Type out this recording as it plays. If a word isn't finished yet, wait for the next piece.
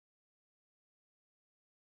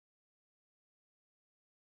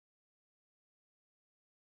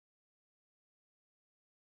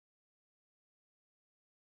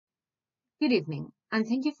Good evening, and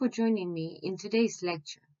thank you for joining me in today's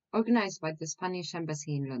lecture, organized by the Spanish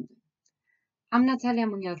Embassy in London. I'm Natalia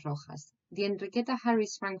Muñoz-Rojas, the Enriqueta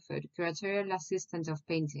Harris Frankfort Curatorial Assistant of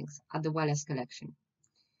Paintings at the Wallace Collection.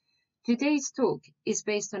 Today's talk is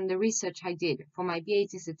based on the research I did for my BA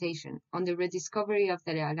dissertation on the rediscovery of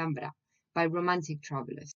the Alhambra by Romantic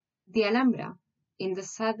travelers. The Alhambra, in the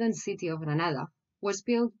southern city of Granada, was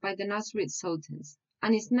built by the Nasrid Sultans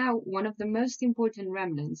and is now one of the most important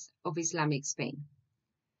remnants of Islamic Spain.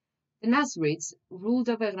 The Nasrids ruled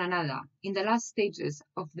over Granada in the last stages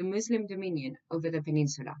of the Muslim dominion over the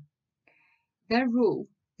peninsula. Their rule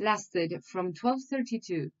lasted from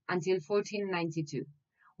 1232 until 1492,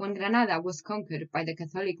 when Granada was conquered by the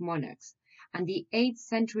Catholic monarchs and the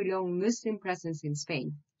 8th-century-long Muslim presence in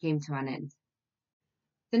Spain came to an end.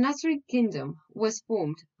 The Nasrid kingdom was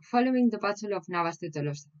formed following the Battle of Navas de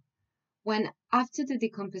Tolosa, when, after the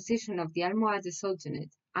decomposition of the Almohade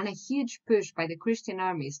Sultanate and a huge push by the Christian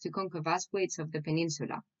armies to conquer vast swathes of the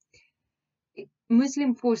peninsula,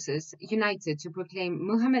 Muslim forces united to proclaim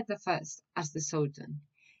Muhammad I as the Sultan.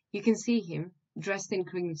 You can see him dressed in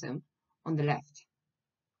crimson on the left.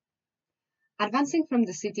 Advancing from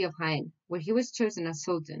the city of Jaén, where he was chosen as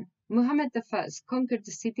Sultan, Muhammad I conquered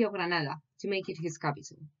the city of Granada to make it his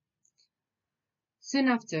capital. Soon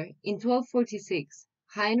after, in 1246,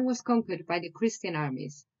 Jaén was conquered by the Christian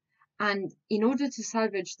armies, and in order to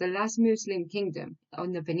salvage the last Muslim kingdom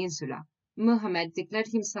on the peninsula, Muhammad declared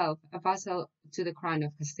himself a vassal to the crown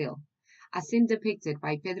of Castile, as seen depicted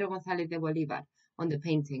by Pedro González de Bolívar on the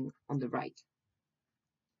painting on the right.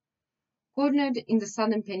 Cornered in the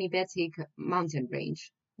southern Penibetic mountain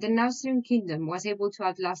range, the Nasrid kingdom was able to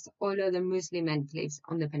outlast all other Muslim enclaves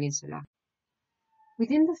on the peninsula.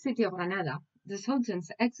 Within the city of Granada, the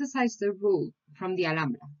sultans exercised their rule from the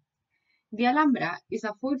Alhambra. The Alhambra is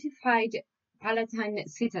a fortified Palatine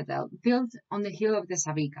citadel built on the hill of the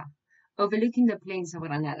Sabica, overlooking the plains of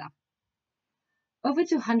Granada. Over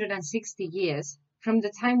 260 years, from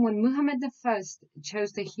the time when Muhammad I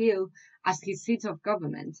chose the hill as his seat of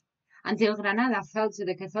government, until Granada fell to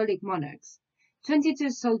the Catholic monarchs,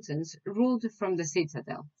 22 sultans ruled from the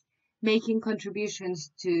citadel, making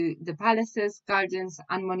contributions to the palaces, gardens,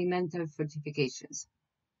 and monumental fortifications.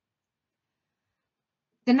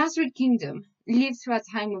 The Nasrid kingdom lived through a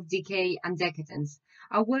time of decay and decadence,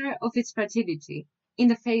 aware of its fertility in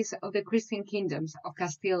the face of the Christian kingdoms of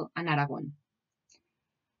Castile and Aragon.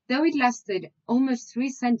 Though it lasted almost 3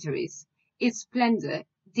 centuries, its splendor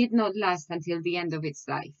did not last until the end of its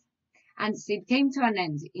life, and it came to an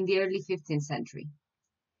end in the early 15th century.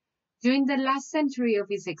 During the last century of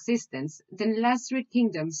its existence, the Nasrid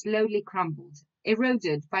kingdom slowly crumbled,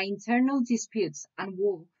 eroded by internal disputes and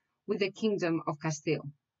war with the Kingdom of Castile.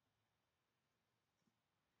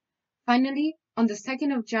 Finally, on the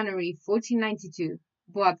 2nd of January 1492,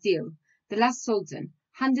 Boabdil, the last sultan,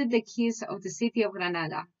 handed the keys of the city of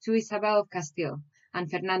Granada to Isabel of Castile and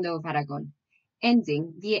Fernando of Aragon,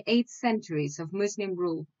 ending the 8 centuries of Muslim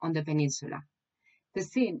rule on the peninsula. The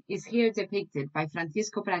scene is here depicted by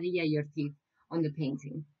Francisco Pradilla y Ortiz on the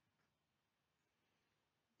painting.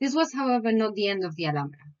 This was, however, not the end of the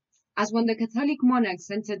Alhambra, as when the Catholic monarchs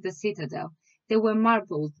entered the citadel, they were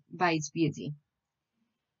marveled by its beauty.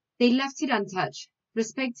 They left it untouched,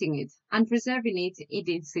 respecting it and preserving it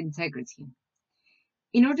in its integrity.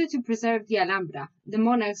 In order to preserve the Alhambra, the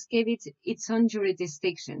monarchs gave it its own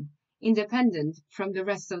jurisdiction, independent from the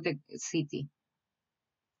rest of the city.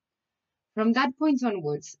 From that point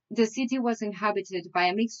onwards, the city was inhabited by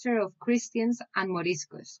a mixture of Christians and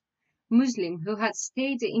Moriscos, Muslims who had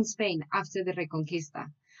stayed in Spain after the Reconquista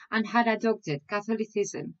and had adopted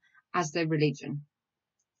Catholicism as their religion.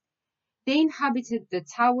 They inhabited the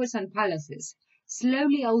towers and palaces,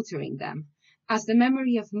 slowly altering them as the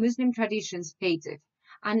memory of Muslim traditions faded,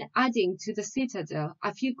 and adding to the citadel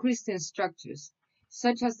a few Christian structures,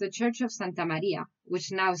 such as the Church of Santa Maria,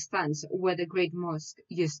 which now stands where the Great Mosque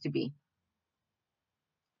used to be.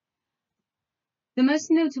 The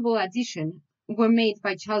most notable additions were made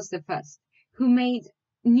by Charles I, who made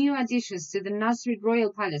new additions to the Nasrid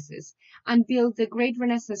royal palaces and built the Great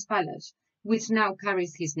Renaissance Palace, which now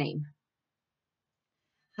carries his name.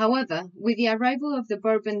 However, with the arrival of the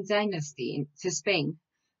Bourbon dynasty to Spain,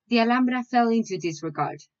 the Alhambra fell into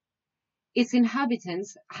disregard. Its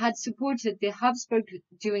inhabitants had supported the Habsburgs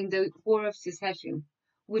during the War of Secession,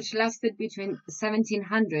 which lasted between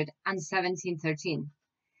 1700 and 1713.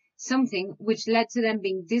 Something which led to them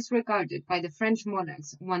being disregarded by the French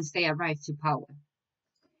monarchs once they arrived to power.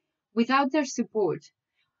 Without their support,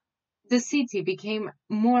 the city became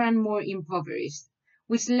more and more impoverished,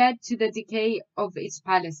 which led to the decay of its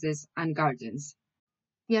palaces and gardens.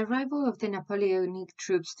 The arrival of the Napoleonic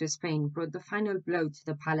troops to Spain brought the final blow to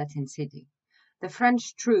the Palatine city. The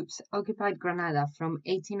French troops occupied Granada from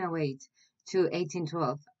 1808 to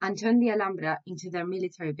 1812 and turned the Alhambra into their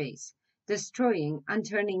military base, destroying and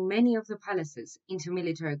turning many of the palaces into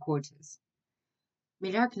military quarters.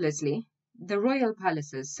 Miraculously, the royal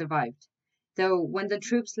palaces survived, though when the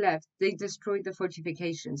troops left, they destroyed the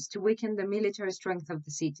fortifications to weaken the military strength of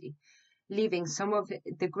the city, leaving some of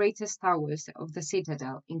the greatest towers of the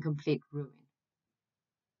citadel in complete ruin.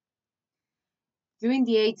 During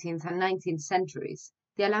the 18th and 19th centuries,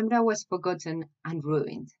 the Alhambra was forgotten and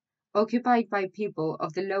ruined, occupied by people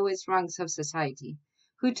of the lowest ranks of society,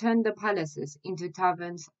 who turned the palaces into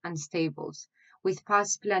taverns and stables, with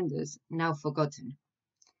past splendors now forgotten.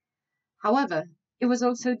 However, it was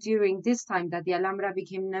also during this time that the Alhambra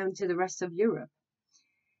became known to the rest of Europe.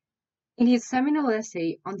 In his seminal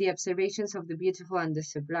essay on the observations of the beautiful and the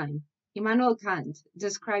sublime, Immanuel Kant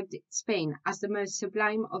described Spain as the most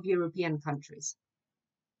sublime of European countries.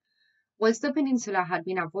 Whilst the peninsula had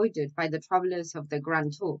been avoided by the travelers of the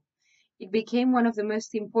Grand Tour, it became one of the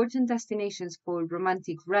most important destinations for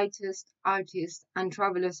Romantic writers, artists, and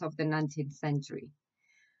travelers of the 19th century.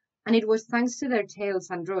 And it was thanks to their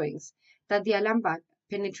tales and drawings that the Alhambra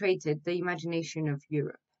penetrated the imagination of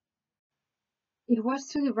Europe. It was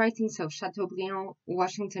through the writings of Chateaubriand,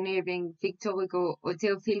 Washington Irving, Victor Hugo, or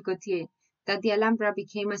Théophile Gautier that the Alhambra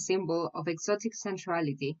became a symbol of exotic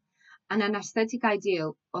sensuality and an aesthetic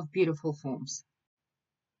ideal of beautiful forms.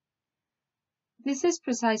 This is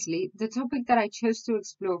precisely the topic that I chose to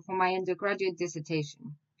explore for my undergraduate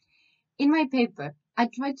dissertation. In my paper, I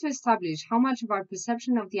tried to establish how much of our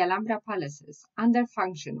perception of the Alhambra palaces and their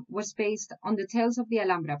function was based on the tales of the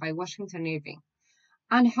Alhambra by Washington Irving,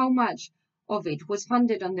 and how much of it was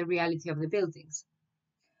founded on the reality of the buildings.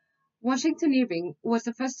 Washington Irving was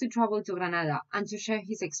the first to travel to Granada and to share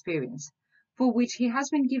his experience, for which he has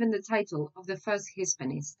been given the title of the first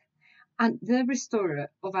Hispanist and the restorer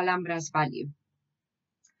of Alhambra's value.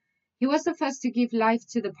 He was the first to give life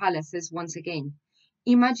to the palaces once again,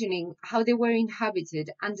 imagining how they were inhabited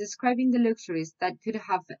and describing the luxuries that could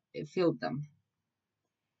have filled them.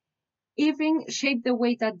 Irving shaped the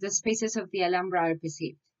way that the spaces of the Alhambra are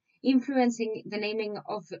perceived, influencing the naming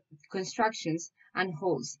of constructions and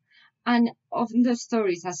halls, and of the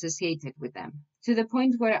stories associated with them, to the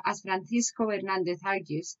point where, as Francisco Hernández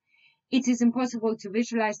argues, it is impossible to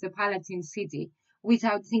visualize the Palatine city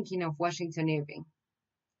without thinking of Washington Irving.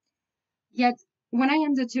 Yet, when I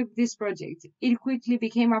undertook this project, it quickly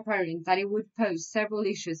became apparent that it would pose several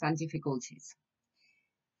issues and difficulties.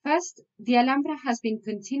 First, the Alhambra has been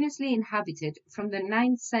continuously inhabited from the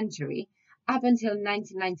 9th century up until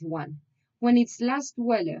 1991, when its last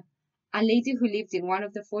dweller, a lady who lived in one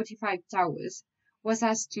of the 45 towers, was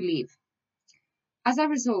asked to leave. As a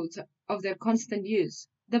result of their constant use,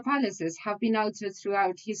 the palaces have been altered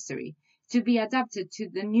throughout history to be adapted to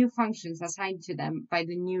the new functions assigned to them by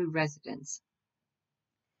the new residents.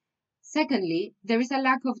 Secondly, there is a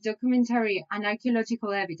lack of documentary and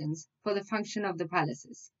archaeological evidence for the function of the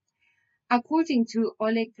palaces. According to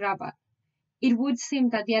Oleg Grabar, it would seem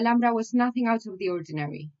that the Alhambra was nothing out of the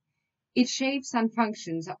ordinary. Its shapes and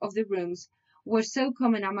functions of the rooms were so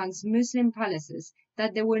common amongst Muslim palaces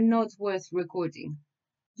that they were not worth recording.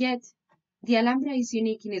 Yet, the Alhambra is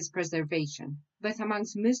unique in its preservation, both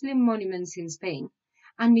amongst Muslim monuments in Spain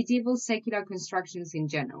and medieval secular constructions in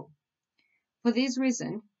general. For this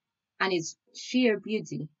reason, and its sheer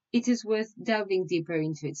beauty, it is worth delving deeper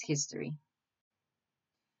into its history.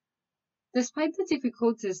 Despite the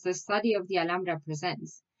difficulties the study of the Alhambra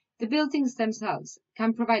presents, the buildings themselves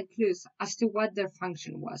can provide clues as to what their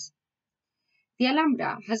function was. The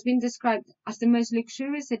Alhambra has been described as the most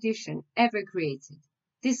luxurious edition ever created.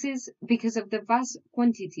 This is because of the vast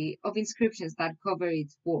quantity of inscriptions that cover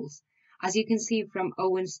its walls, as you can see from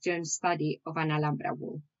Owen Stearns' study of an Alhambra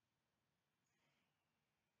wall.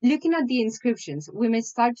 Looking at the inscriptions, we may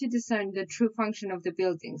start to discern the true function of the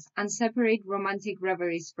buildings and separate romantic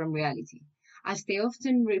reveries from reality, as they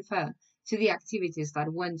often refer to the activities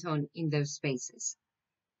that went on in those spaces.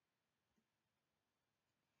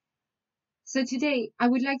 So today, I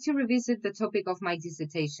would like to revisit the topic of my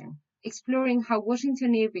dissertation, exploring how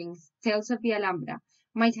Washington Irving's tales of the Alhambra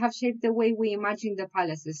might have shaped the way we imagine the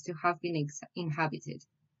palaces to have been inhabited.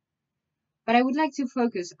 But I would like to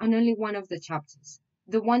focus on only one of the chapters,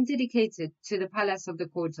 the one dedicated to the Palace of the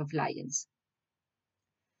Court of Lions.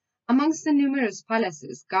 Amongst the numerous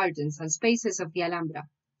palaces, gardens, and spaces of the Alhambra,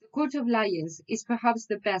 the Court of Lions is perhaps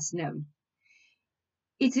the best known.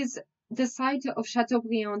 It is the site of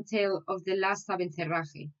Chateaubriand's tale of the Last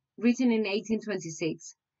Abencerraje, written in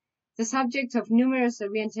 1826, the subject of numerous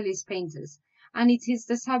Orientalist painters, and it is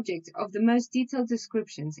the subject of the most detailed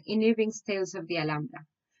descriptions in Irving's Tales of the Alhambra,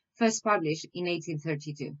 first published in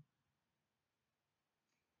 1832.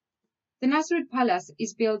 The Nasrid Palace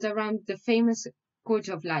is built around the famous Court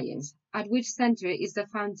of Lions, at which center is the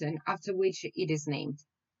fountain after which it is named.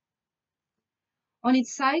 On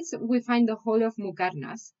its sides, we find the Hall of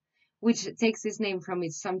Muqarnas, which takes its name from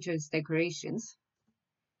its sumptuous decorations,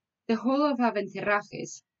 the Hall of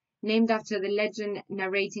Abencerrajes, named after the legend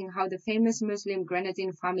narrating how the famous Muslim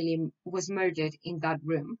Grenadine family was murdered in that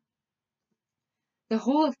room, the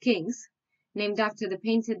Hall of Kings, named after the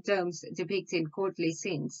painted domes depicting courtly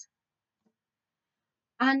scenes,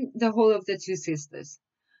 and the Hall of the Two Sisters,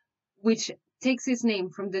 which takes its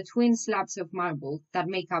name from the twin slabs of marble that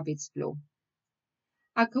make up its floor.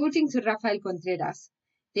 According to Rafael Contreras,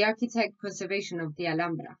 the architect conservation of the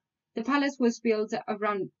Alhambra, the palace was built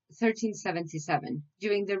around 1377,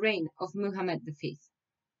 during the reign of Muhammad V.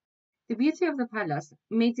 The beauty of the palace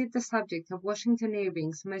made it the subject of Washington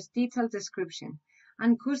Irving's most detailed description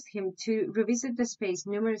and caused him to revisit the space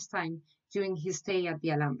numerous times during his stay at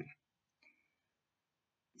the Alhambra.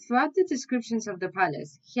 Throughout the descriptions of the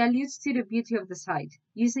palace, he alludes to the beauty of the site,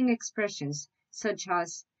 using expressions such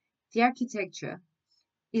as, "The architecture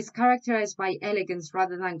is characterized by elegance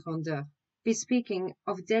rather than grandeur, bespeaking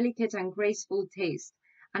of delicate and graceful taste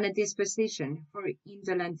and a disposition for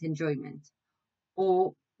indolent enjoyment,"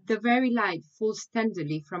 or "The very light falls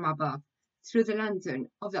tenderly from above, through the lantern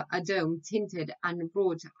of a dome tinted and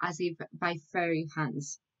wrought as if by fairy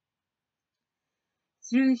hands."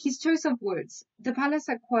 Through his choice of words, the palace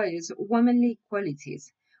acquires womanly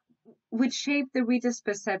qualities, which shape the reader's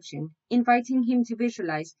perception, inviting him to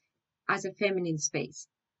visualize as a feminine space.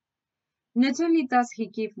 Not only does he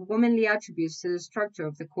give womanly attributes to the structure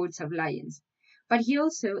of the Courts of Lions, but he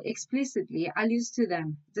also explicitly alludes to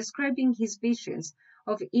them, describing his visions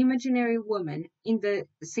of imaginary women in the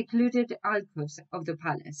secluded alcoves of the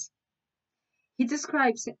palace. He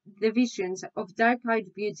describes the visions of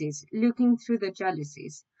dark-eyed beauties looking through the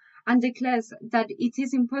jalousies, and declares that it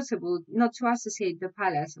is impossible not to associate the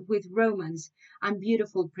palace with romance and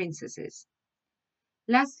beautiful princesses.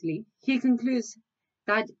 Lastly, he concludes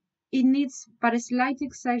that it needs but a slight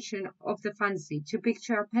exertion of the fancy to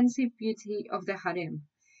picture a pensive beauty of the harem,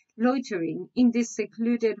 loitering in these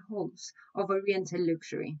secluded halls of Oriental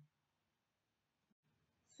luxury.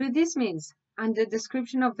 Through this means, and the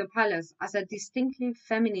description of the palace as a distinctly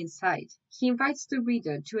feminine site, he invites the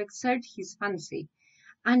reader to exert his fancy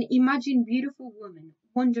and imagine beautiful women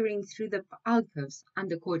wandering through the alcoves and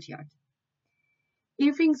the courtyard.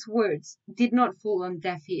 Irving's words did not fall on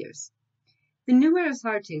deaf ears. The numerous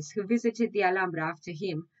artists who visited the Alhambra after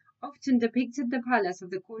him often depicted the palace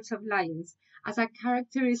of the Courts of Lions as a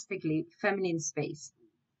characteristically feminine space.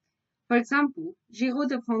 For example, Giraud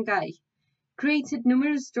de Fongaille created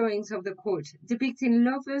numerous drawings of the court depicting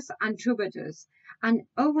lovers and troubadours, and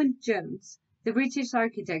Owen Jones, the British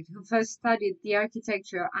architect who first studied the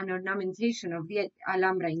architecture and ornamentation of the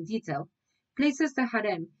Alhambra in detail, places the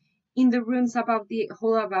harem in the rooms above the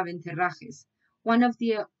Hall of Abencerrajes, one of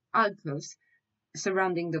the alcoves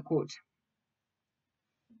surrounding the court.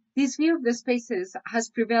 This view of the spaces has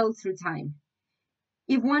prevailed through time.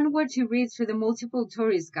 If one were to read through the multiple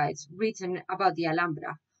tourist guides written about the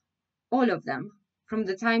Alhambra, all of them, from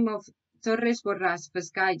the time of Torres Borràs'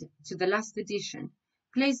 first guide to the last edition,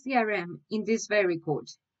 place the harem in this very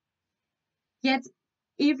court. Yet,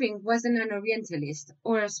 Irving wasn't an Orientalist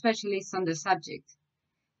or a specialist on the subject.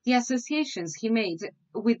 The associations he made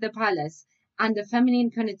with the palace and the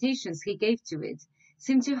feminine connotations he gave to it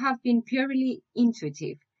seem to have been purely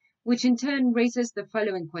intuitive, which in turn raises the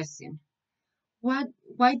following question.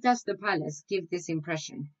 Why does the palace give this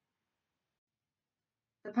impression?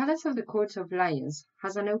 The Palace of the Court of Lions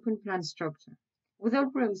has an open-plan structure, with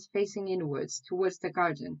all rooms facing inwards towards the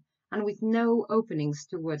garden and with no openings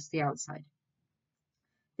towards the outside.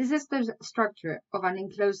 This is the structure of an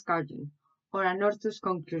enclosed garden, or an hortus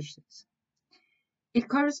conclusus. It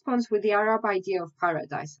corresponds with the Arab idea of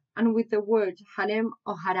paradise and with the word harem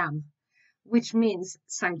or haram, which means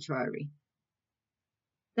sanctuary.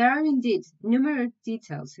 There are indeed numerous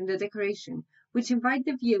details in the decoration which invite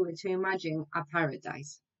the viewer to imagine a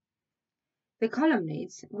paradise. The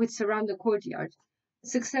colonnades, which surround the courtyard,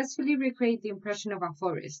 successfully recreate the impression of a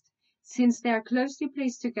forest, since they are closely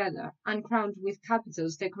placed together and crowned with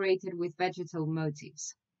capitals decorated with vegetal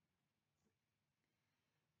motifs.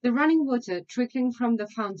 The running water trickling from the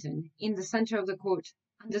fountain in the center of the court,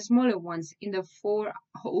 and the smaller ones in the 4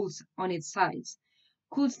 holes on its sides,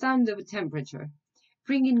 cools down the temperature,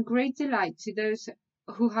 bringing great delight to those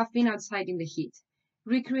who have been outside in the heat,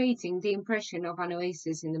 recreating the impression of an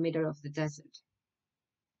oasis in the middle of the desert.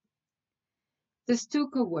 The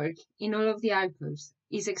stucco work in all of the alcoves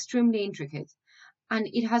is extremely intricate, and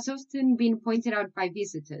it has often been pointed out by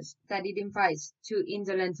visitors that it invites to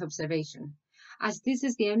indolent observation, as this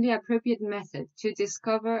is the only appropriate method to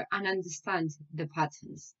discover and understand the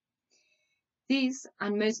patterns. These,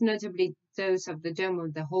 and most notably those of the dome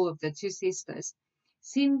of the Hall of the Two Sisters,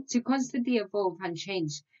 seem to constantly evolve and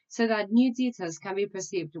change so that new details can be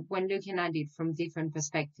perceived when looking at it from different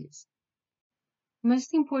perspectives.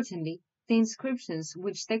 Most importantly, the inscriptions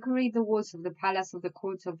which decorate the walls of the Palace of the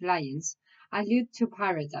Court of Lions allude to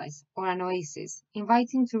paradise or an oasis,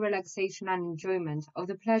 inviting to relaxation and enjoyment of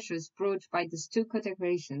the pleasures brought by the stucco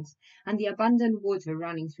decorations and the abundant water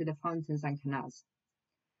running through the fountains and canals.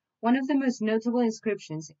 One of the most notable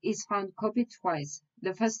inscriptions is found copied twice,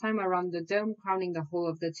 the first time around the dome crowning the Hall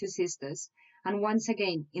of the Two Sisters, and once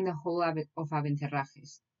again in the Hall of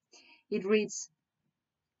Abencerrajes. It reads,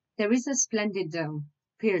 "There is a splendid dome,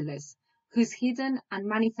 peerless, whose hidden and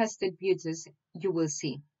manifested beauties you will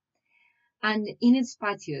see, and in its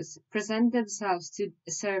patios present themselves to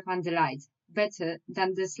serve and delight better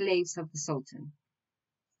than the slaves of the Sultan."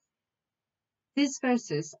 These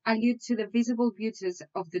verses allude to the visible beauties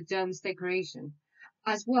of the dome's decoration,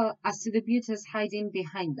 as well as to the beauties hiding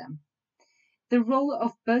behind them. The role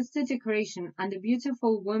of both the decoration and the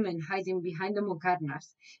beautiful woman hiding behind the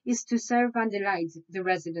muqarnas is to serve and delight the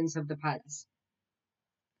residents of the palace.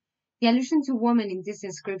 The allusion to woman in these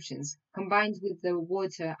inscriptions, combined with the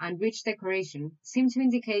water and rich decoration, seem to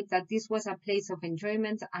indicate that this was a place of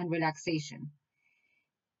enjoyment and relaxation.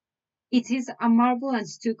 It is a marble and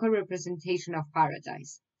stucco representation of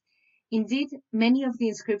paradise. Indeed, many of the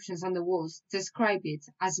inscriptions on the walls describe it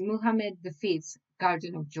as Muhammad V's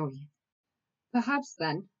Garden of Joy. Perhaps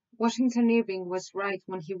then, Washington Irving was right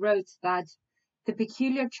when he wrote that the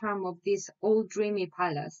peculiar charm of this old dreamy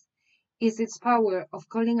palace is its power of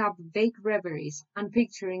calling up vague reveries and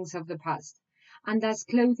picturings of the past, and thus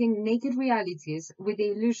clothing naked realities with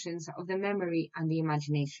the illusions of the memory and the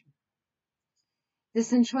imagination. The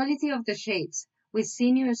sensuality of the shapes, with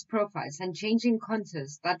sinuous profiles and changing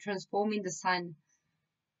contours that transform in the sun,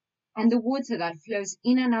 and the water that flows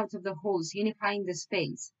in and out of the holes unifying the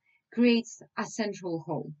space, creates a central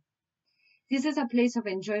whole. This is a place of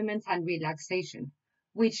enjoyment and relaxation,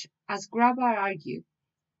 which, as Grabar argued,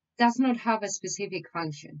 does not have a specific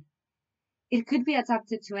function. It could be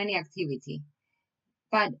adapted to any activity,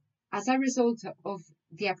 but as a result of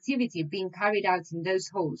the activity being carried out in those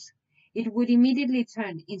holes, it would immediately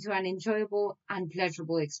turn into an enjoyable and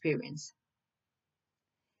pleasurable experience.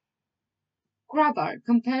 Grabar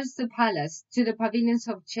compares the palace to the pavilions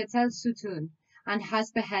of Chetal Sutun and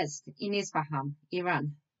Has Behest in Isfahan,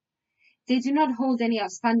 Iran. They do not hold any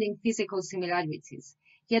outstanding physical similarities,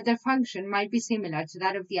 yet their function might be similar to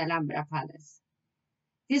that of the Alhambra Palace.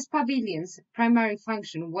 This pavilion's primary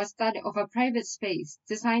function was that of a private space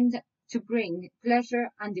designed to bring pleasure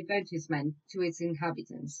and divertisement to its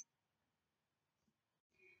inhabitants.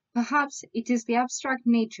 Perhaps it is the abstract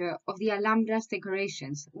nature of the Alhambra's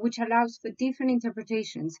decorations which allows for different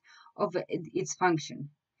interpretations of its function.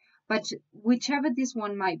 But whichever this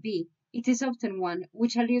one might be, it is often one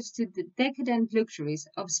which alludes to the decadent luxuries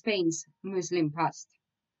of Spain's Muslim past.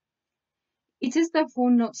 It is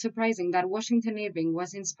therefore not surprising that Washington Irving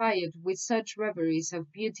was inspired with such reveries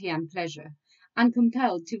of beauty and pleasure, and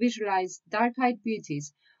compelled to visualize dark-eyed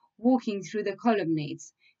beauties walking through the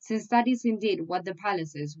colonnades, since that is indeed what the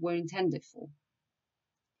palaces were intended for.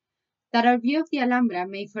 That our view of the Alhambra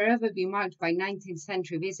may forever be marked by 19th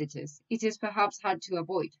century visitors, it is perhaps hard to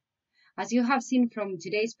avoid. As you have seen from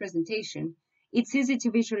today's presentation, it's easy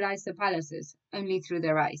to visualize the palaces only through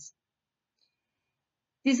their eyes.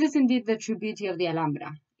 This is indeed the true beauty of the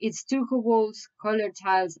Alhambra. Its stucco walls, colored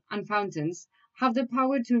tiles, and fountains have the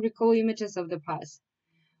power to recall images of the past,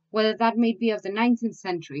 whether that may be of the 19th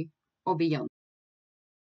century or beyond.